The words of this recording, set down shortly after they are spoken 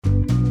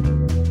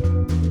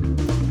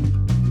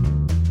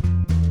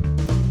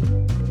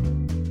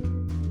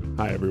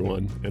Hi,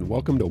 everyone, and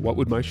welcome to What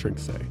Would My Shrink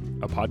Say,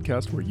 a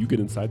podcast where you get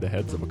inside the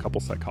heads of a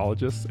couple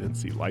psychologists and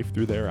see life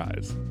through their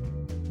eyes.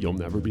 You'll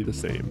never be the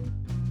same.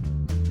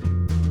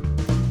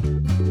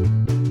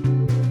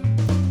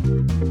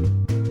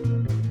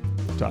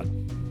 Todd.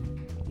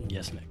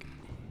 Yes, Nick.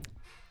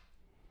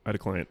 I had a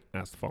client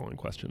ask the following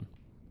question.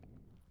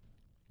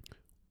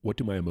 What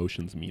do my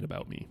emotions mean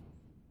about me?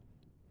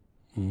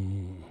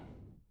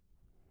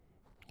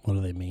 What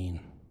do they mean?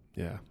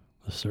 Yeah.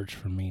 The search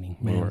for meaning.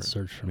 Man's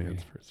search for meaning.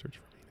 Search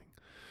for meaning.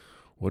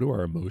 What do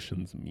our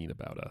emotions mean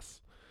about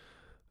us?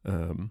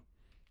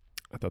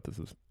 I thought this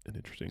was an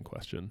interesting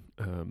question.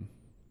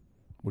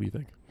 What do you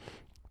think?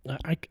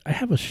 I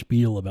have a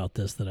spiel about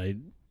this that I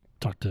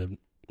talk to,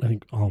 I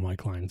think, all my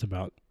clients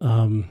about.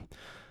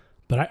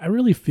 But I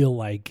really feel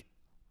like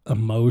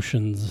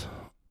emotions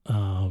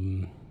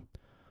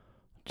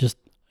just,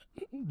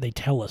 they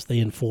tell us, they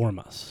inform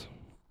us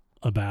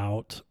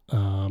about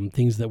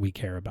things that we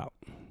care about,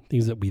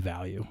 things that we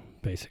value,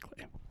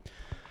 basically.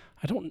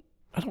 I don't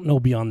know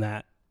beyond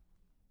that.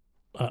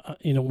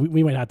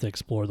 We might have to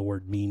explore the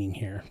word meaning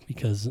here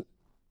because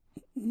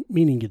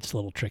meaning gets a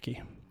little tricky.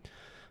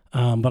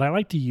 But I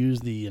like to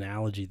use the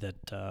analogy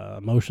that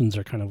emotions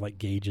are kind of like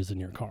gauges in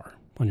your car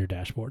on your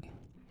dashboard.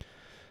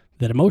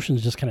 That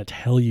emotions just kind of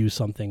tell you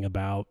something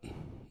about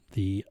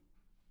the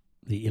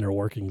inner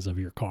workings of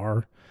your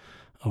car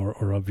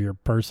or of your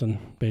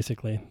person,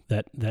 basically.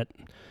 That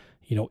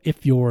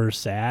if you're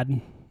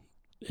sad,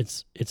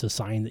 it's a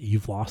sign that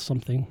you've lost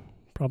something,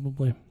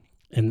 probably,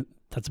 and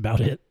that's about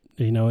it.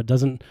 It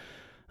doesn't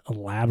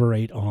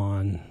elaborate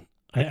on.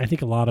 I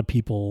think a lot of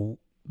people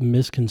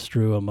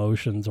misconstrue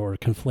emotions or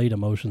conflate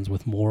emotions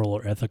with moral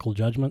or ethical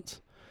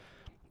judgments,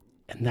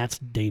 and that's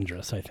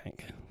dangerous. I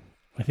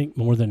think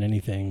more than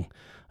anything,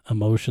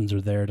 emotions are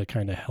there to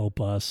kind of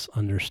help us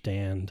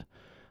understand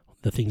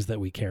the things that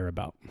we care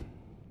about,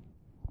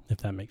 if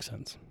that makes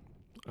sense.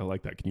 I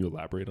like that. Can you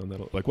elaborate on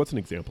that? Like, what's an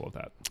example of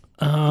that?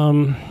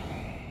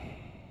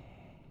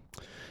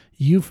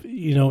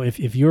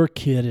 If your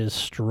kid is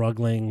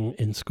struggling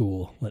in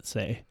school, let's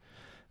say,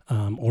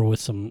 or with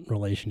some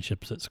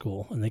relationships at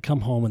school, and they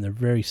come home and they're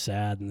very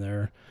sad and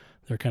they're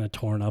kind of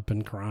torn up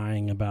and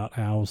crying about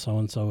how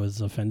so-and-so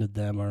has offended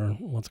them or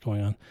what's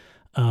going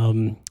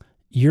on,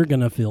 you're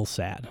going to feel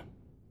sad,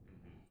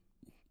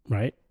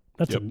 right?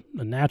 That's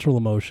a natural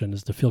emotion,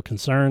 is to feel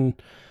concern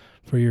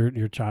for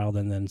your child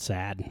and then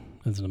sad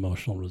as an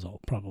emotional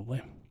result,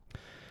 probably.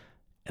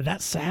 And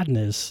that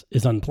sadness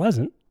is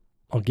unpleasant.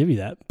 I'll give you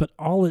that. But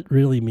all it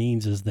really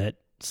means is that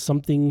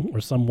something or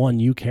someone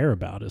you care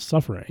about is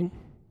suffering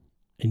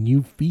and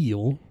you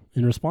feel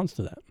in response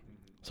to that.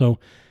 So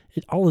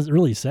all it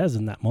really says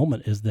in that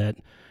moment is that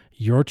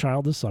your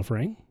child is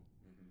suffering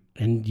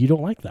and you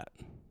don't like that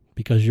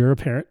because you're a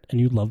parent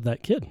and you love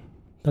that kid.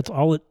 That's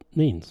all it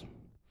means.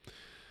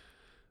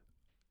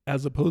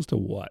 As opposed to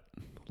what?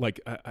 Like,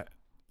 I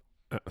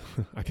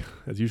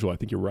as usual, I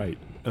think you're right.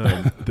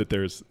 That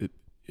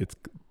it's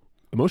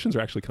emotions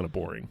are actually kind of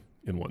boring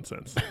in one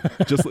sense.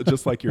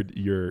 just like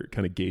your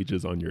kind of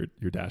gauges on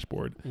your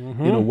dashboard,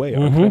 in a way,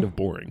 are kind of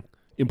boring.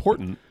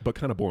 Important, but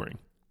kind of boring.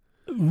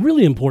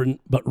 Really important,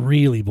 but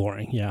really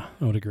boring. Yeah,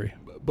 I would agree.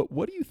 But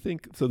what do you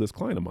think? So this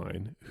client of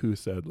mine who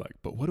said, like,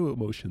 but what do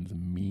emotions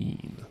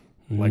mean?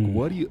 Like,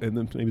 what do you? And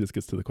then maybe this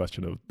gets to the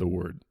question of the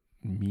word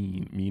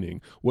meaning.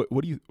 What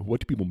do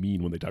people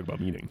mean when they talk about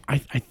meaning? I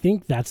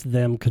think that's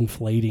them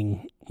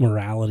conflating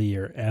morality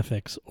or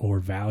ethics or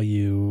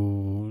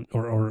value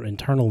or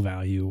internal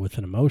value with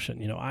an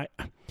emotion.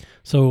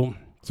 So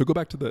go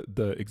back to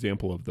the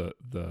example of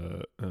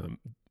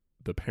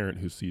the parent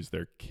who sees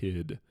their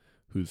kid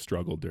who's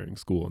struggled during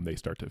school and they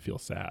start to feel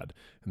sad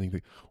and they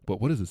think,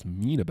 but what does this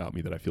mean about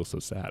me that I feel so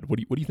sad? What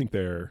do you think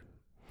they're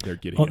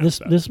getting at?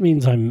 This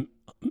means I'm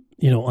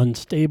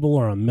unstable,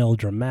 or I'm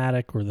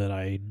melodramatic, or that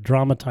I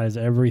dramatize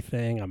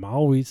everything. I'm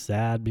always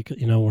sad because,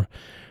 or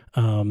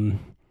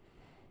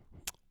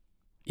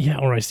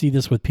I see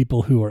this with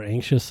people who are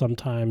anxious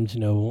sometimes.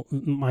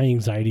 My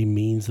anxiety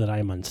means that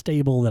I'm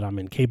unstable, that I'm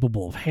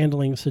incapable of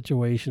handling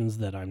situations,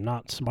 that I'm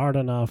not smart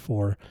enough,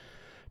 or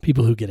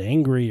people who get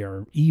angry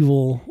are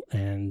evil.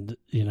 And,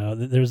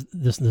 there's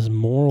this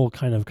moral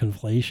kind of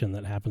conflation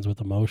that happens with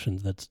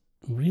emotions that's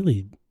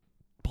really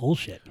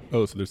bullshit.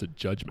 Oh, so there's a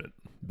judgment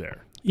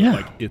there. Yeah.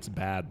 Like, it's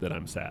bad that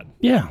I'm sad.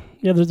 Yeah.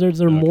 Yeah. There's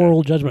a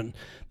moral judgment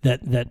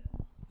that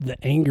the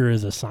anger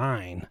is a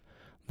sign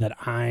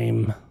that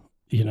I'm,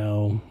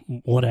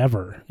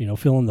 whatever,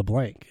 fill in the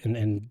blank.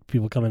 And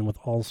people come in with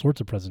all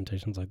sorts of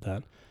presentations like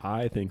that.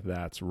 I think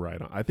that's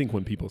right. I think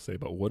when people say,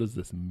 but what does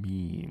this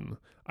mean?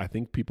 I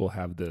think people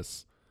have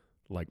this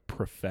like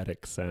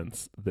prophetic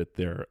sense that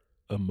their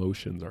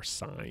emotions are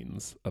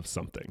signs of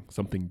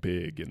something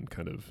big and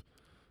kind of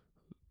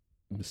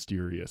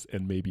mysterious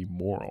and maybe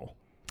moral.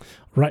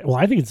 Right. Well,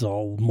 I think it's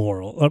all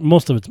moral.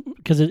 Most of it's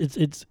because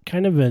it's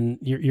kind of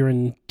you're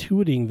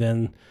intuiting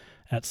then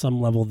at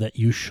some level that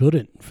you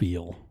shouldn't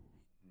feel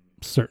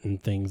certain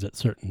things at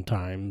certain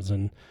times,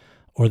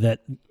 or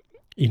that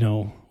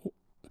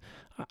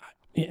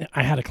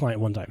I had a client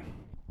one time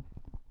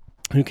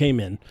who came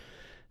in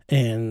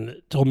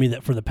and told me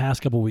that for the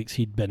past couple of weeks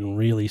he'd been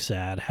really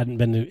sad, hadn't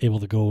been able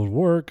to go to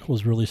work,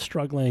 was really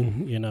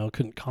struggling,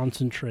 couldn't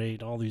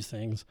concentrate, all these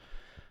things.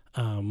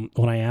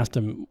 When I asked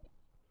him,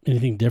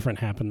 anything different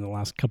happened in the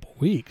last couple of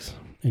weeks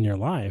in your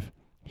life,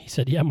 he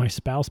said, yeah, my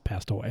spouse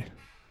passed away.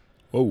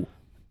 Whoa.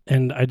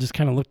 And I just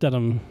kind of looked at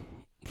him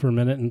for a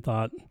minute and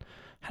thought,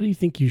 how do you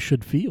think you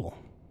should feel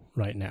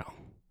right now?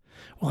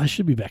 Well, I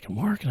should be back in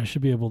work and I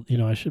should be able,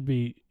 I should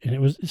be,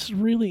 and it's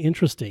really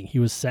interesting. He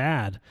was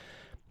sad,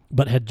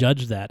 but had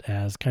judged that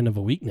as kind of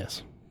a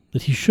weakness,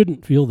 that he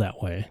shouldn't feel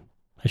that way.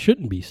 I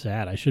shouldn't be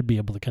sad. I should be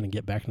able to kind of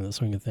get back into the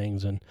swing of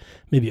things. And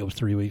maybe it was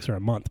 3 weeks or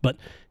a month, but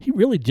he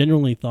really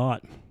genuinely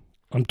thought,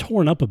 I'm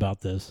torn up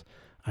about this.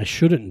 I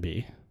shouldn't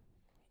be.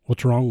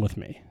 What's wrong with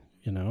me?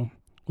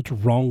 What's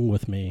wrong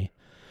with me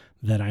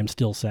that I'm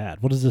still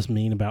sad? What does this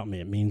mean about me?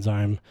 It means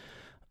I'm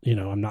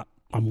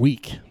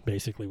weak,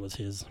 basically was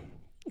his.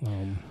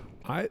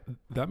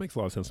 That makes a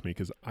lot of sense to me,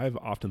 because I've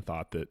often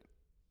thought that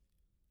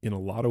in a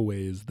lot of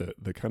ways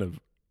the kind of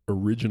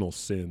original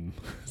sin,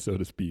 so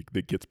to speak,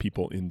 that gets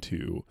people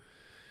into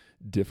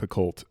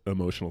difficult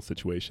emotional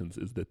situations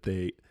is that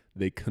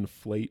they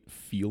conflate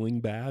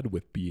feeling bad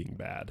with being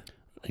bad.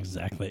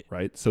 Exactly.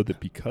 Right? So that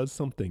because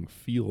something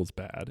feels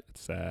bad,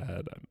 it's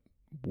sad, I'm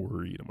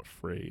worried, I'm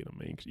afraid, I'm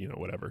anxious,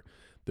 whatever,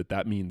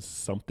 that means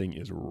something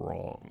is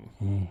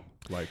wrong.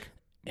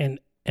 And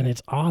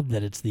it's odd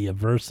that it's the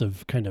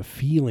aversive kind of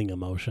feeling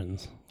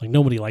emotions. Like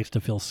nobody likes to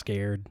feel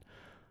scared,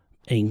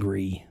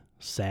 angry,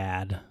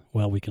 sad.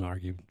 Well, we can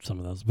argue some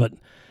of those, but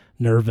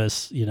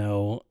nervous,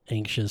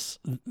 anxious,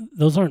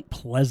 those aren't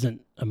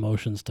pleasant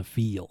emotions to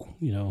feel,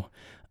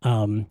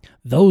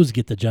 those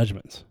get the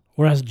judgments.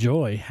 Whereas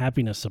joy,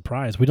 happiness,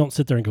 surprise, we don't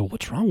sit there and go,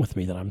 what's wrong with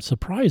me that I'm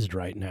surprised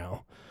right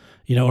now?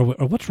 Or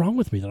what's wrong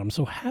with me that I'm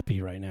so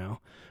happy right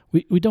now?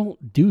 We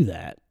don't do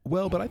that.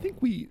 Well, but I think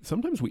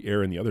sometimes we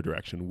err in the other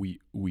direction. We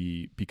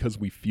because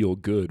we feel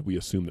good, we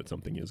assume that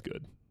something is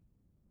good.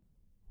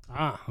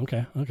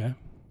 Okay.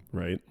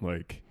 Right?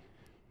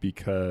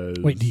 Because...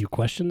 Wait, do you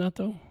question that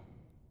though?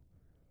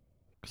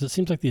 Because it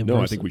seems like the...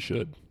 No, I think we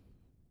should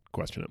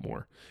question it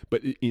more.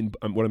 But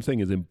what I'm saying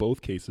is, in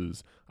both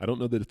cases, I don't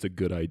know that it's a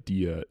good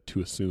idea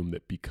to assume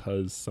that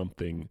because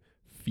something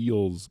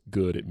feels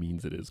good, it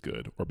means it is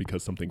good, or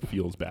because something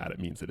feels bad, it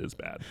means it is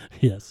bad.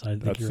 Yes, I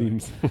think that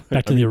seems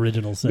back to the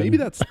original sin. Maybe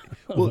that's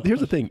well.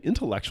 Here's the thing: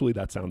 intellectually,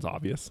 that sounds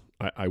obvious.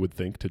 I would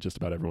think to just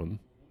about everyone,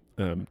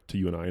 to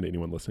you and I, and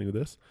anyone listening to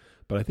this.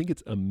 But I think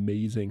it's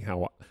amazing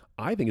how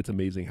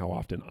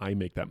often I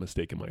make that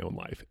mistake in my own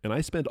life, and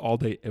I spend all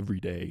day, every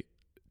day,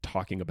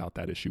 talking about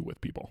that issue with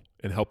people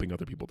and helping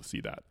other people to see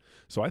that.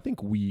 So I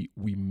think we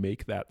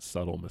make that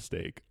subtle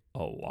mistake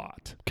a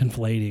lot.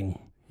 Conflating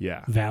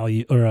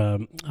value, or I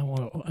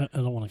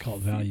don't want to call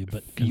it value,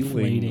 but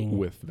conflating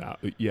with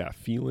value. Yeah,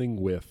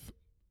 feeling with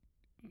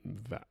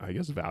I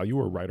guess value,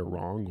 or right or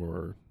wrong,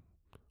 or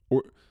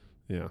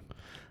yeah.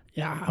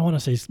 Yeah, I want to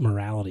say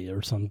morality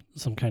or some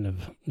kind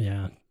of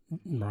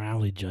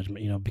morality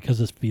judgment, because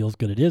this feels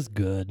good, it is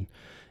good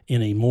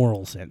in a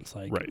moral sense.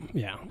 Right.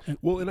 Yeah.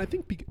 Well, and I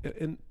think,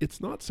 and it's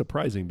not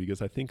surprising,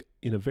 because I think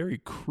in a very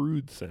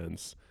crude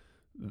sense,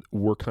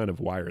 we're kind of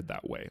wired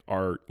that way.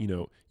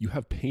 You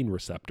have pain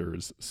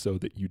receptors so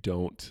that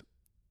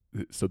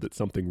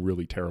something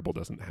really terrible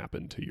doesn't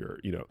happen to your,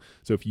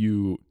 so if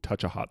you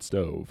touch a hot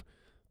stove,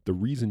 the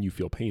reason you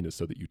feel pain is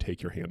so that you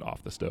take your hand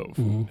off the stove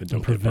and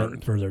don't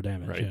prevent further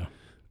damage. Right?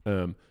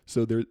 Yeah.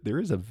 So there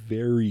is a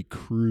very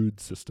crude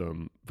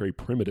system, very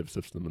primitive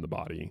system in the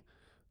body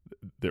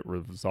that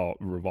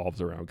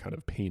revolves around kind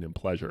of pain and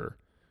pleasure,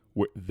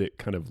 that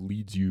kind of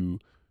leads you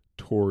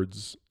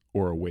towards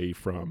or away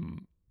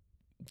from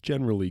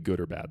generally good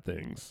or bad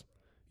things,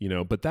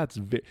 but that's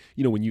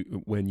when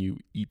you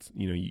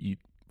eat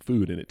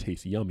food and it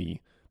tastes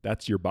yummy,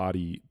 that's your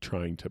body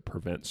trying to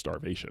prevent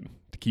starvation,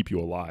 to keep you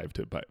alive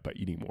by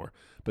eating more.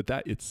 But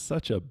that it's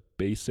such a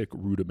basic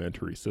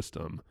rudimentary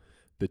system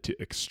that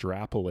to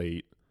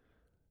extrapolate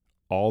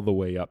all the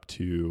way up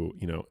to,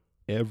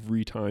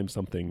 every time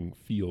something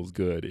feels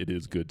good, it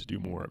is good to do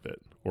more of it.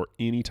 Or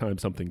anytime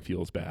something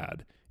feels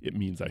bad, it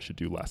means I should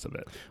do less of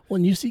it. Well,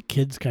 and you see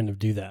kids kind of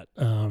do that.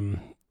 I'm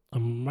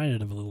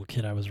reminded of a little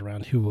kid I was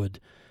around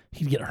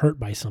he'd get hurt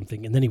by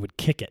something and then he would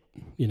kick it,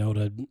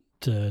 he'd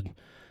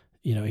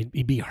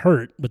be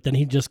hurt, but then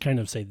he'd just kind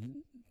of say,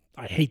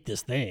 I hate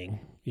this thing,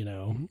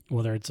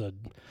 whether it's a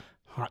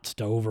hot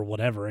stove or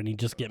whatever, and he'd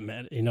just get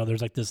mad.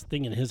 There's like this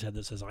thing in his head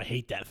that says, I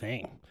hate that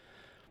thing.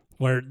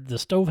 Where the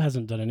stove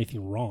hasn't done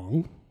anything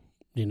wrong.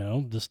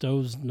 The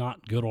stove's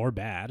not good or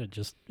bad. It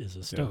just is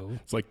a stove. Yeah.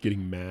 It's like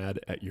getting mad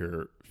at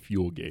your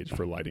fuel gauge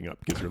for lighting up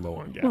because you're low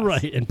on gas.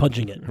 Right, and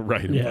punching it.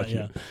 Right, and punching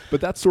it.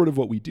 But that's sort of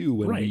what we do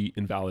when we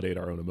invalidate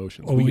our own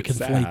emotions. Or we get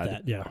conflate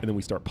sad, that, and then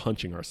we start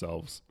punching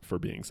ourselves for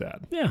being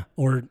sad. Yeah,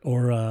 or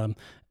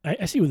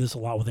I see this a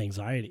lot with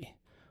anxiety.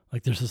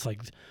 Like there's this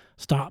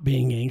stop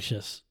being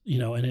anxious,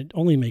 and it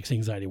only makes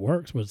anxiety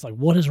worse. But it's like,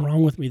 what is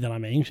wrong with me that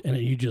I'm anxious? And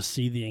you just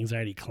see the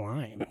anxiety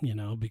climb,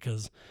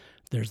 because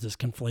there's this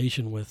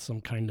conflation with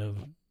some kind of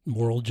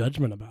moral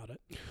judgment about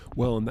it.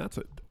 Well, and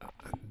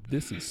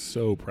this is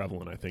so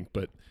prevalent, I think,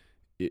 but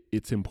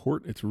it's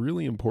important. It's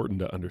really important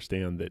to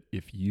understand that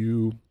if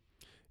you're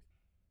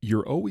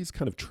always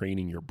kind of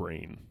training your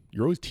brain,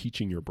 you're always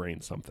teaching your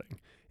brain something.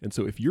 And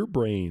so if your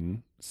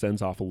brain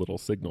sends off a little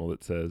signal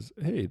that says,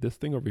 hey, this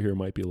thing over here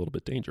might be a little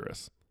bit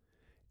dangerous,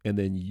 and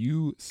then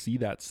you see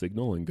that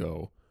signal and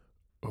go,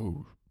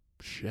 oh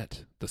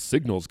shit, the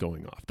signal's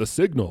going off. The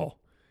signal.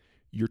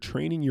 You're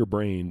training your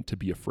brain to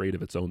be afraid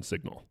of its own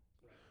signal,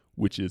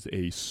 which is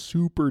a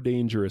super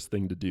dangerous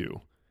thing to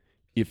do.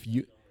 If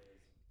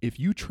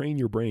you train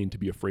your brain to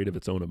be afraid of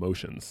its own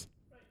emotions,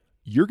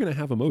 you're going to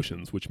have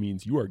emotions, which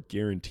means you are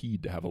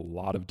guaranteed to have a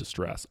lot of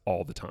distress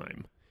all the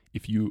time.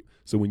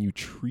 So when you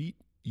treat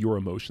your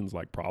emotions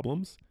like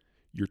problems,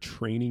 you're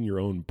training your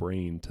own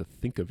brain to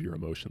think of your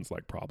emotions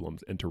like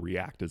problems and to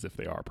react as if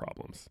they are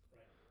problems,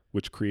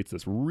 which creates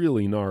this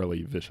really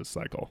gnarly, vicious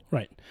cycle.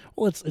 Right.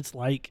 Well, it's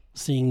like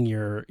seeing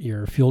your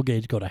fuel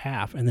gauge go to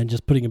half and then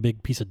just putting a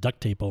big piece of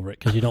duct tape over it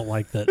because you don't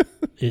like that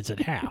it's at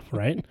half,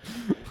 right?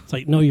 It's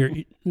like, no,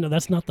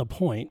 that's not the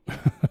point.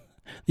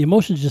 The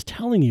emotion's just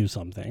telling you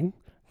something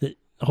that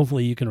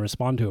hopefully you can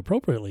respond to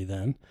appropriately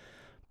then,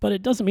 but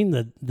it doesn't mean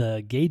that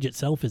the gauge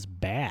itself is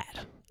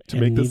bad. To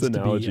make this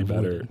analogy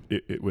better,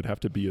 it would have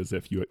to be as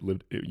if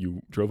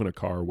you drove in a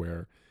car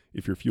where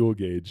if your fuel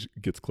gauge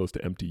gets close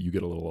to empty, you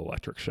get a little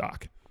electric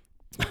shock.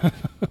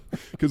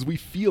 Because we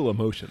feel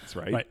emotions,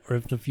 right? Right. Or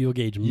if the fuel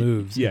gauge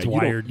moves, it's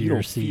wired to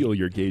your seat. You don't feel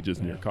your gauges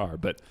in your car.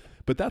 But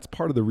that's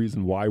part of the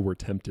reason why we're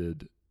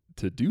tempted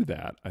to do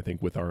that, I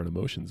think, with our own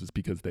emotions is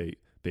because they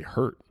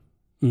hurt.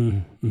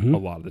 Mm-hmm. A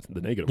lot of the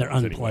negative They're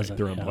ones unpleasant.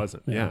 Anyway. They're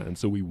unpleasant. Yeah. And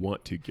so we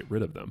want to get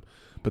rid of them.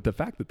 But the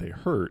fact that they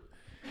hurt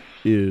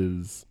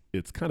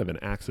it's kind of an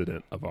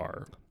accident of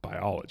our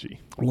biology.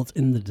 Well, it's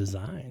in the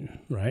design,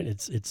 right?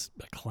 It's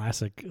a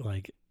classic,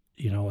 like,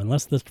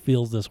 unless this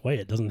feels this way,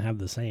 it doesn't have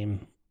the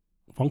same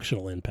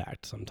functional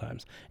impact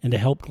sometimes. And to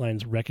help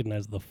clients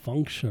recognize the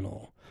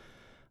functional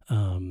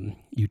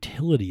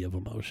utility of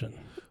emotion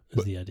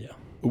is the idea.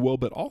 Well,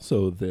 but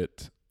also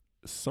that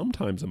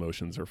sometimes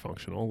emotions are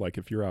functional. Like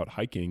if you're out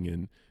hiking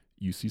and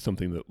you see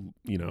something that,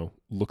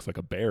 looks like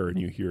a bear and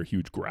you hear a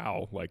huge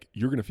growl, like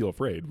you're going to feel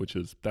afraid,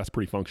 that's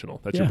pretty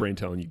functional. That's your brain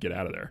telling you get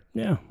out of there.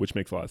 Yeah. Which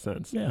makes a lot of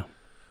sense. Yeah.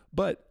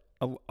 But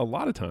a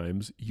lot of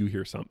times you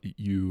hear something,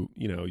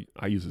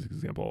 I use this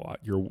example a lot.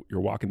 You're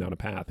walking down a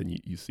path and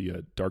you see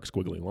a dark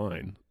squiggly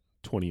line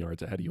 20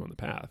 yards ahead of you on the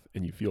path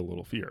and you feel a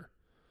little fear.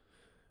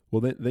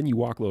 Well, then you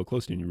walk a little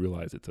closer and you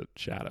realize it's a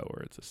shadow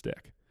or it's a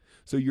stick.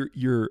 So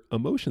your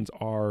emotions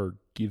are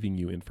giving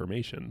you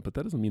information, but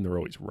that doesn't mean they're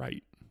always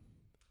right.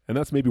 And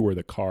that's maybe where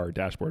the car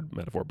dashboard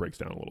metaphor breaks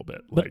down a little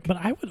bit. But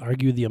I would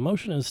argue the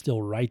emotion is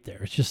still right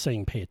there. It's just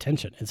saying pay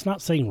attention. It's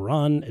not saying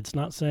run. It's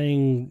not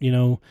saying,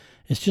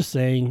 it's just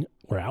saying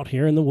we're out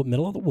here in the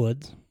middle of the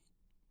woods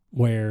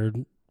where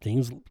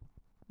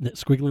that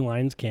squiggly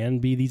lines can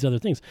be these other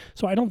things.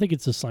 So I don't think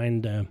it's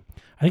assigned. I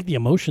think the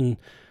emotion,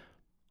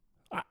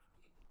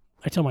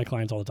 I tell my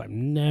clients all the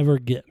time, never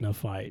get in a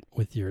fight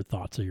with your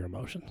thoughts or your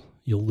emotions.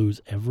 You'll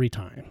lose every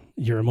time.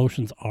 Your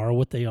emotions are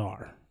what they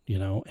are.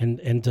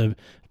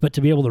 But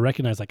to be able to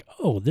recognize like,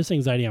 oh, this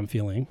anxiety I'm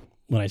feeling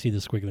when I see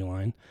this squiggly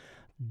line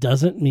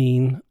doesn't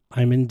mean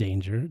I'm in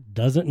danger,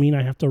 doesn't mean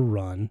I have to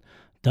run,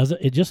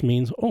 it just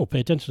means, oh,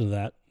 pay attention to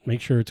that, make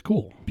sure it's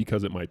cool.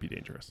 Because it might be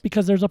dangerous.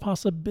 Because there's a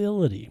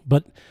possibility,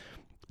 but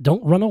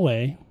don't run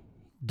away,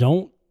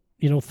 don't,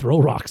 throw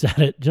rocks at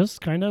it, just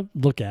kind of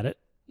look at it,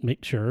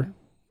 make sure,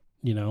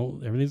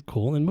 everything's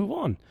cool and move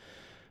on.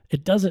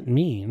 It doesn't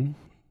mean,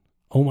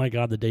 oh my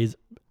God, the day's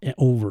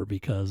over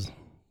because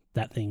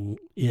that thing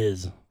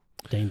is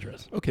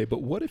dangerous. Okay,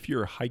 but what if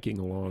you're hiking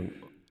along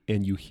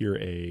and you hear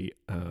a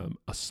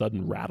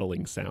sudden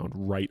rattling sound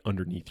right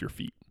underneath your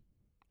feet?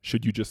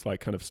 Should you just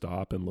kind of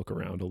stop and look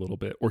around a little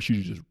bit, or should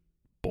you just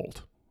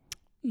bolt?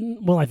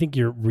 Well, I think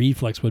your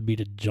reflex would be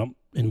to jump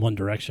in one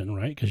direction,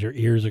 right? Because your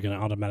ears are going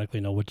to automatically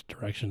know which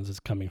directions it's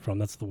coming from.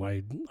 That's the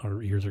way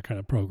our ears are kind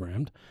of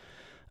programmed.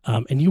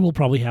 And you will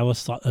probably have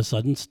a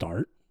sudden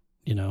start,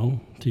 to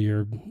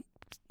your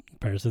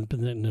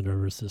parasympathetic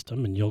nervous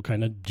system, and you'll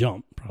kind of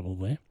jump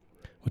probably,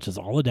 which is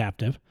all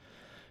adaptive.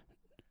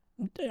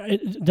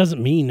 It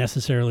doesn't mean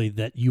necessarily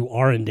that you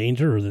are in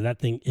danger or that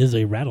thing is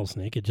a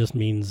rattlesnake. It just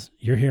means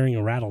you're hearing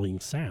a rattling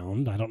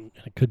sound.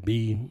 It could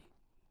be,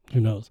 who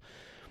knows?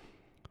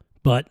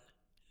 But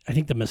I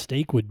think the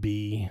mistake would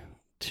be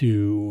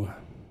to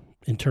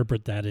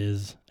interpret that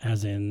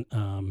as in,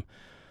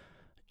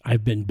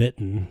 I've been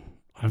bitten.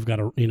 I've got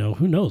to,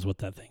 who knows what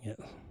that thing is.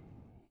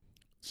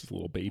 It's just a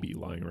little baby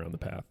lying around the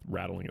path,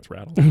 rattling its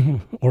rattle.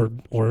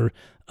 or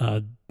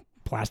a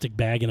plastic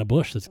bag in a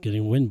bush that's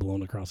getting wind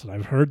blown across it.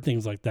 I've heard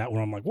things like that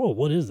where I'm like, whoa,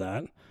 what is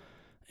that?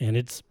 And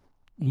it's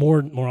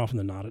more often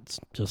than not,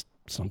 it's just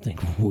something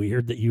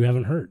weird that you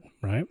haven't heard,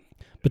 right?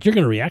 But you're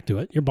going to react to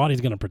it. Your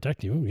body's going to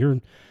protect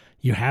you.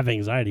 You have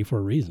anxiety for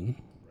a reason.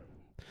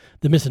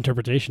 The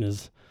misinterpretation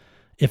is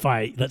if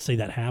let's say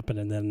that happened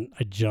and then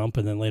I jump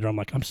and then later I'm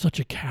like, I'm such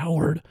a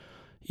coward.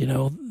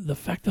 the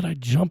fact that I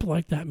jump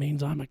like that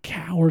means I'm a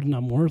coward and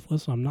I'm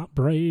worthless. I'm not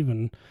brave,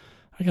 and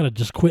I got to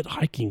just quit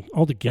hiking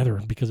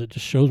altogether because it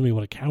just shows me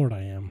what a coward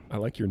I am. I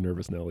like your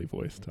nervous Nelly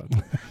voice,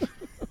 Todd.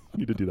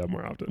 Need to do that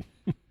more often.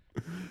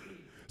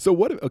 So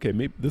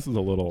maybe this is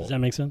a little... Does that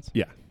make sense?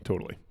 Yeah,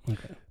 totally.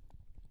 Okay.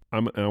 I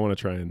want to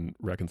try and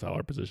reconcile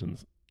our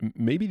positions.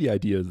 Maybe the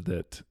idea is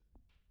that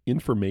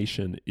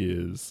information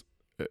is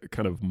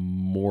kind of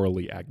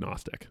morally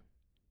agnostic.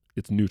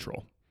 It's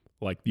neutral.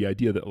 Like the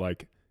idea that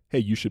like, hey,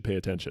 you should pay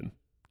attention.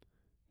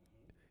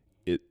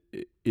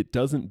 It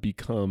doesn't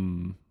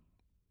become...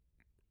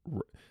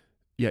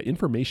 Yeah,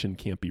 information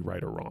can't be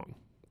right or wrong,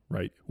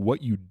 right?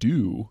 What you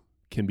do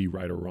can be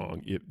right or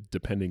wrong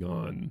depending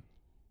on...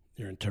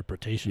 Your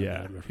interpretation of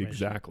that information.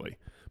 Exactly.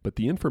 But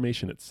the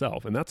information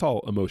itself, and that's all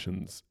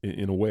emotions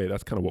in a way,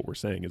 that's kind of what we're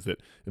saying, is that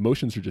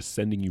emotions are just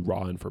sending you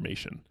raw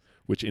information,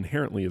 which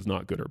inherently is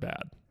not good or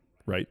bad,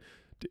 right?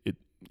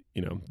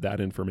 That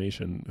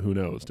information, who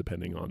knows,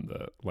 depending on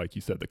like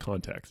you said, the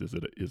context. Is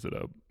it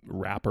a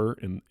rapper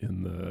in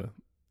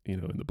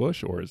the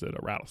bush, or is it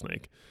a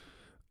rattlesnake?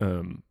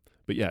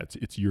 But yeah,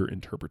 it's your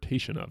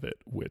interpretation of it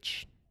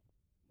which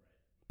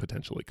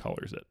potentially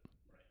colors it.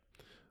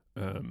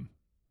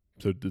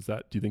 So do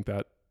you think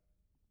that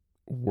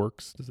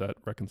works? Does that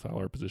reconcile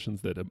our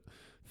positions, that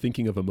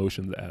thinking of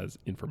emotions as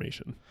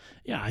information?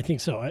 Yeah, I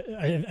think so.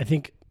 I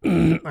think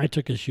I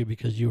took issue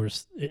because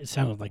it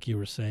sounded like you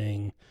were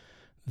saying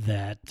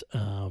that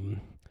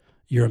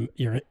your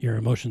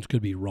emotions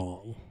could be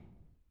wrong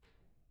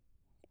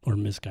or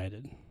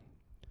misguided.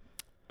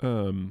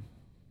 And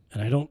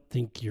I don't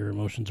think your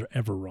emotions are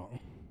ever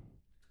wrong.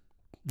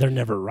 They're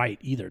never right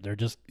either. They're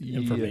just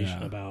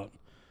information about...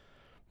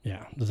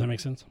 Yeah. Does that make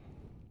sense?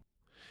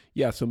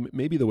 Yeah, so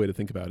maybe the way to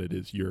think about it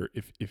is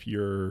if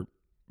your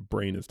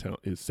brain is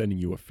sending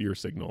you a fear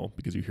signal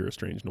because you hear a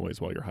strange noise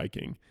while you're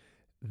hiking,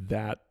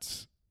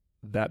 that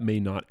may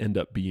not end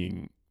up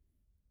being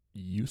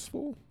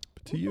useful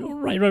to you.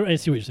 Right. I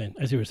see what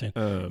you're saying.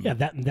 Yeah,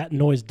 that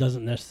noise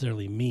doesn't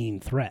necessarily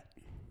mean threat.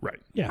 Right.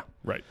 Yeah.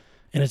 Right.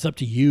 And it's up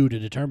to you to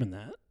determine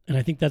that. And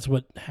I think that's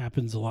what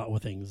happens a lot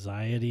with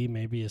anxiety,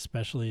 maybe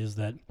especially, is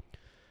that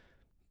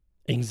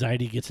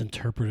anxiety gets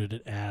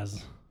interpreted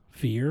as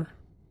fear.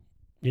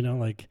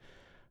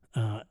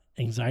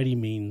 Anxiety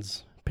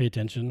means pay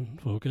attention,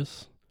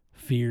 focus.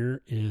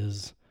 Fear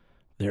is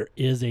there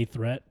is a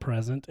threat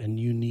present and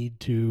you need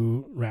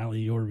to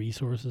rally your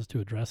resources to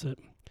address it.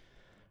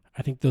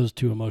 I think those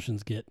two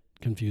emotions get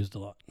confused a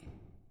lot,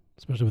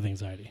 especially with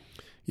anxiety.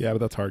 Yeah, but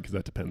that's hard because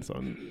that depends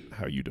on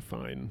how you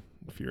define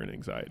fear and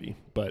anxiety.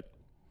 But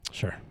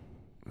sure,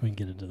 we can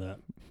get into that.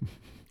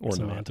 Or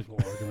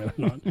semantical argument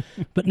or not.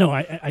 But no,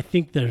 I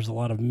think there's a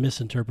lot of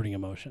misinterpreting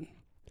emotion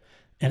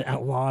and a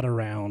lot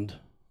around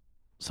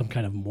some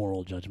kind of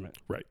moral judgment.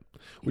 Right.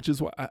 Which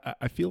is why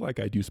I feel like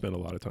I do spend a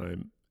lot of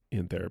time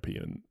in therapy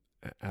and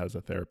as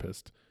a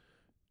therapist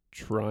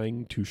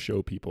trying to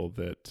show people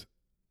that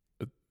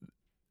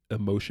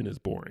emotion is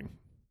boring.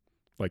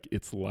 Like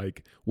it's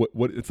like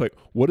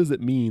what does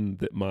it mean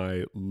that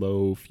my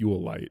low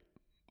fuel light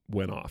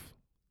went off?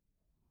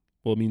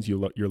 Well, it means you're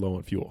low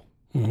on fuel.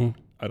 Mm-hmm.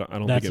 I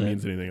don't think it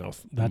means anything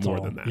else more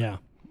than that. Yeah.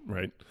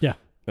 Right. Yeah.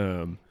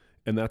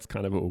 And that's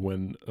kind of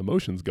when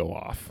emotions go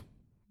off,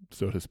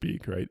 so to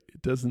speak. Right.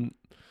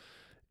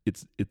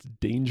 It's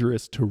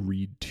dangerous to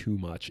read too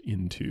much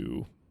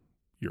into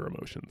your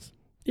emotions.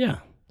 Yeah.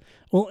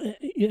 Well,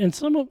 and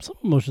some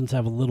emotions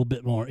have a little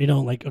bit more,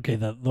 okay,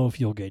 the low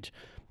fuel gauge,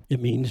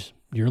 it means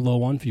you're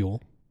low on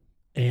fuel.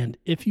 And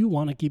if you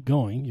want to keep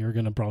going, you're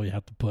going to probably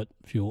have to put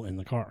fuel in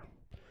the car.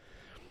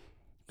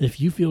 If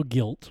you feel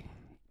guilt,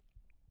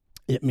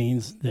 it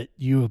means that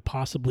you have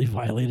possibly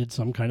violated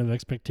some kind of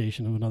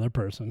expectation of another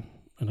person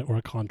or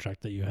a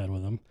contract that you had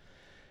with them.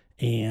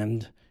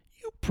 And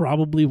you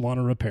probably want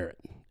to repair it.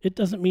 It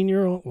doesn't mean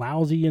you're a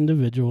lousy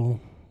individual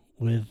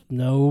with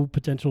no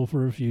potential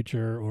for a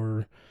future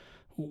or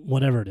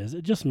whatever it is.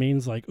 It just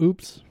means like,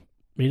 oops,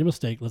 made a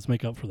mistake. Let's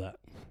make up for that.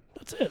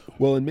 That's it.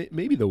 Well, and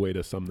maybe the way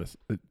to sum this,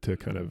 to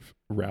kind of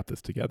wrap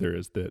this together,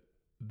 is that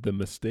the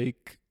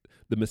mistake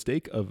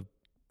of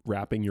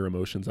wrapping your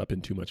emotions up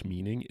in too much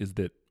meaning is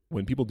that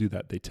when people do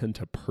that, they tend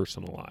to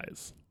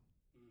personalize,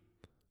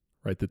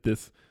 right? That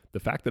the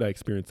fact that I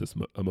experience this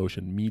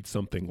emotion means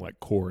something like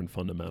core and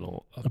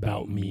fundamental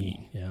about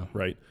me. Yeah.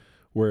 Right.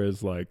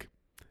 Whereas like,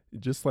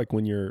 just like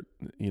when your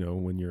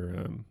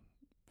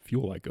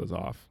fuel light goes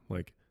off,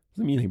 like it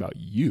doesn't mean anything about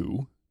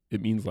you.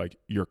 It means like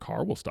your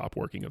car will stop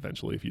working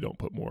eventually if you don't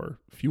put more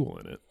fuel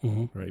in it.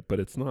 Mm-hmm. Right. But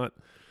it's not,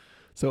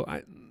 so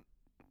I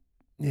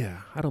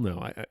don't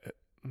know.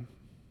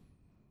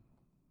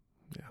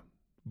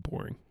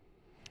 Boring.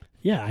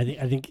 Yeah.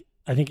 I think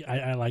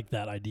I like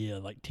that idea,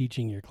 like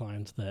teaching your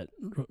clients that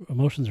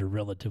emotions are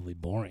relatively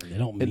boring. They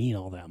don't mean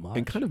all that much.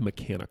 And kind of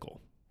mechanical.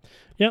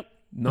 Yep.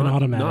 Not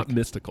automatic. Not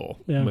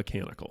mystical. Yeah.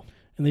 Mechanical.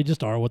 And they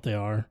just are what they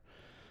are.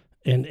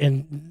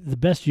 And the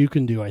best you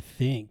can do, I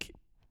think,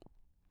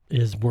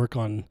 is work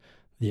on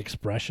the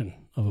expression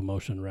of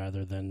emotion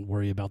rather than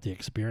worry about the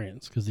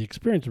experience, because the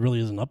experience really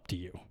isn't up to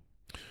you.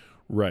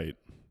 Right.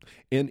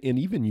 And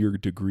even your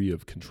degree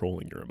of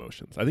controlling your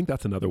emotions. I think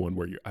that's another one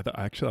where I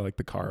like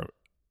the car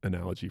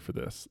analogy for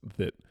this,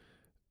 that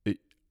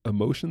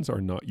emotions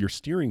are not, your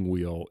steering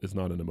wheel is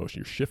not an emotion.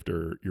 Your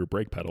shifter, your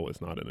brake pedal is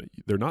not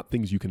they're not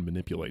things you can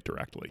manipulate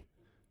directly.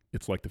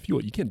 It's like the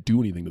fuel. You can't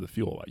do anything to the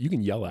fuel light. You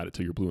can yell at it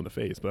till you're blue in the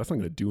face, but that's not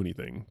going to do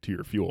anything to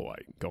your fuel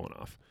light going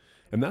off.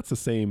 And that's the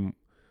same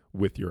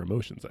with your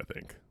emotions, I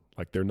think.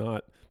 Like they're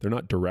not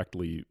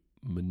directly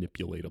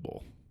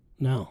manipulatable.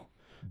 No.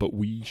 But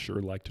we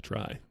sure like to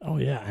try. Oh,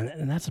 yeah.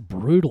 And that's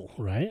brutal,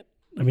 right?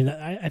 I mean,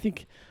 I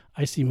think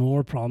I see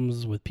more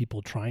problems with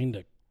people trying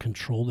to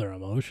control their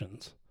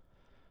emotions,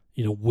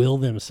 will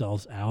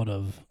themselves out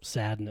of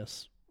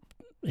sadness,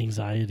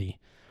 anxiety.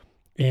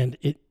 And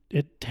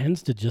it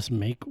tends to just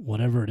make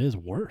whatever it is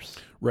worse.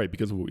 Right,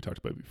 because of what we talked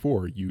about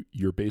before,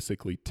 you're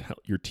basically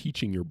you're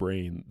teaching your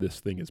brain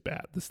this thing is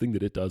bad. This thing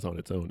that it does on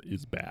its own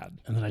is bad.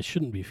 And that I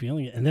shouldn't be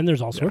feeling it. And then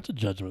there's all sorts of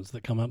judgments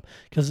that come up.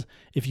 Because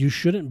if you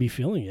shouldn't be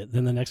feeling it,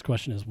 then the next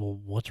question is, well,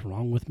 what's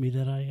wrong with me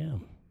that I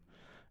am?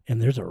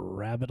 And there's a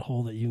rabbit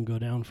hole that you can go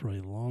down for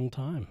a long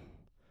time.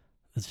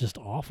 It's just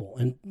awful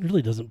and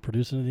really doesn't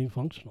produce anything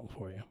functional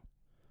for you.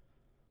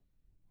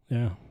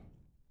 Yeah.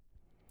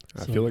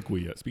 I feel like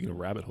speaking of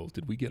rabbit holes,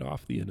 did we get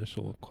off the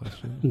initial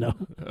question? No.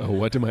 Oh,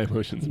 what do my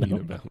emotions mean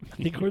about me? I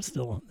think we're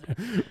still on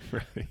there.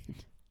 Right.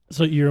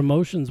 So your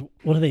emotions,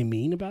 what do they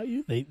mean about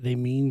you? They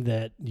mean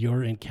that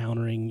you're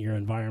encountering your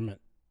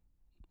environment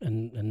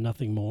and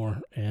nothing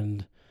more.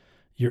 And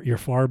you're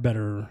far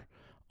better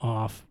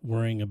off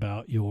worrying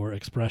about your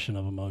expression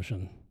of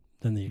emotion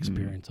than the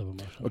experience of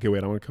emotion. Okay,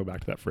 wait, I want to go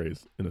back to that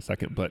phrase in a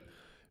second, but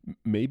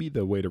maybe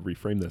the way to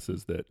reframe this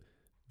is that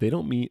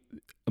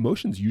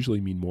emotions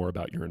usually mean more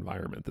about your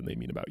environment than they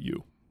mean about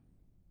you.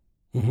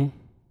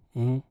 Mm-hmm.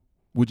 Mm-hmm.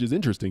 Which is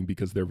interesting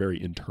because they're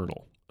very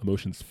internal.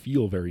 Emotions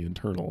feel very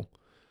internal,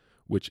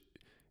 which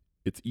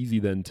it's easy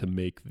then to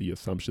make the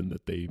assumption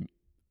that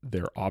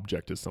their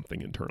object is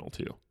something internal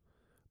too.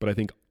 But I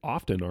think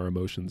often our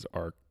emotions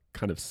are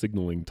kind of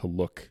signaling to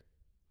look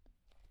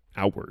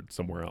outward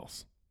somewhere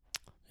else.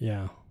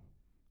 Yeah.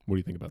 What do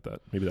you think about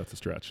that? Maybe that's a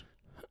stretch.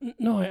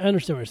 No, I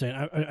understand what you're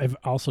saying. I've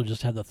also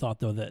just had the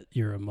thought, though, that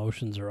your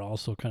emotions are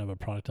also kind of a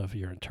product of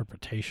your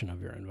interpretation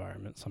of your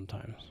environment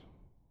sometimes.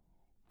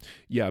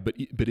 Yeah, but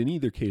in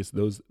either case,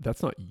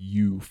 that's not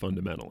you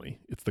fundamentally.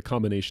 It's the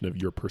combination of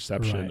your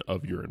perception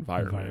of your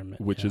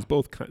environment which is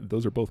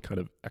those are both kind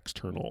of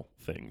external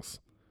things.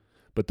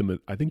 But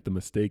I think the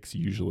mistakes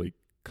usually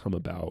come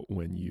about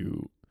when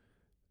you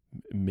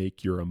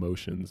make your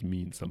emotions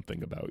mean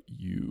something about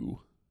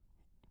you.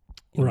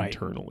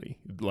 Internally,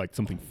 like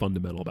something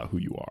fundamental about who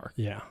you are.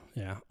 Yeah.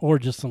 Or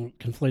just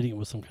conflating it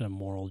with some kind of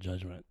moral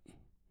judgment.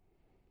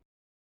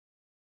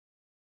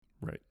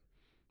 Right.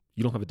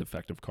 You don't have a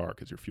defective car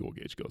because your fuel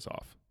gauge goes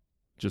off.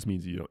 It just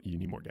means you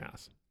need more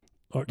gas.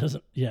 Or it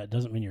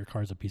doesn't mean your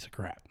car's a piece of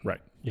crap.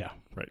 Right. Yeah.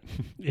 Right.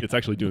 It's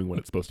actually doing what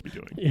it's supposed to be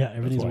doing. Yeah,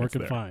 everything's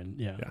working fine.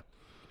 Yeah.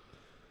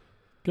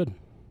 Good.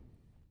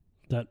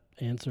 That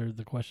answered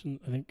the question,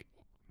 I think.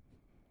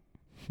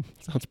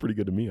 Sounds pretty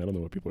good to me. I don't know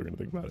what people are going to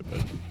think about it,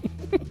 but.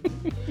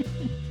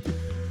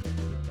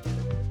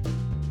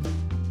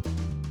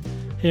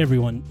 Hey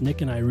everyone,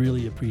 Nick and I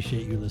really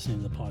appreciate you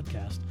listening to the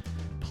podcast.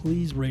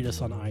 Please rate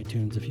us on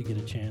iTunes if you get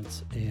a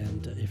chance,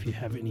 and if you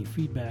have any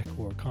feedback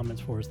or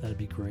comments for us, that'd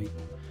be great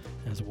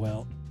as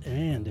well.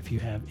 And if you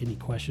have any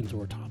questions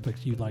or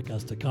topics you'd like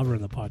us to cover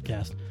in the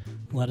podcast,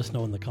 let us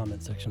know in the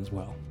comment section as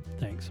well.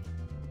 Thanks.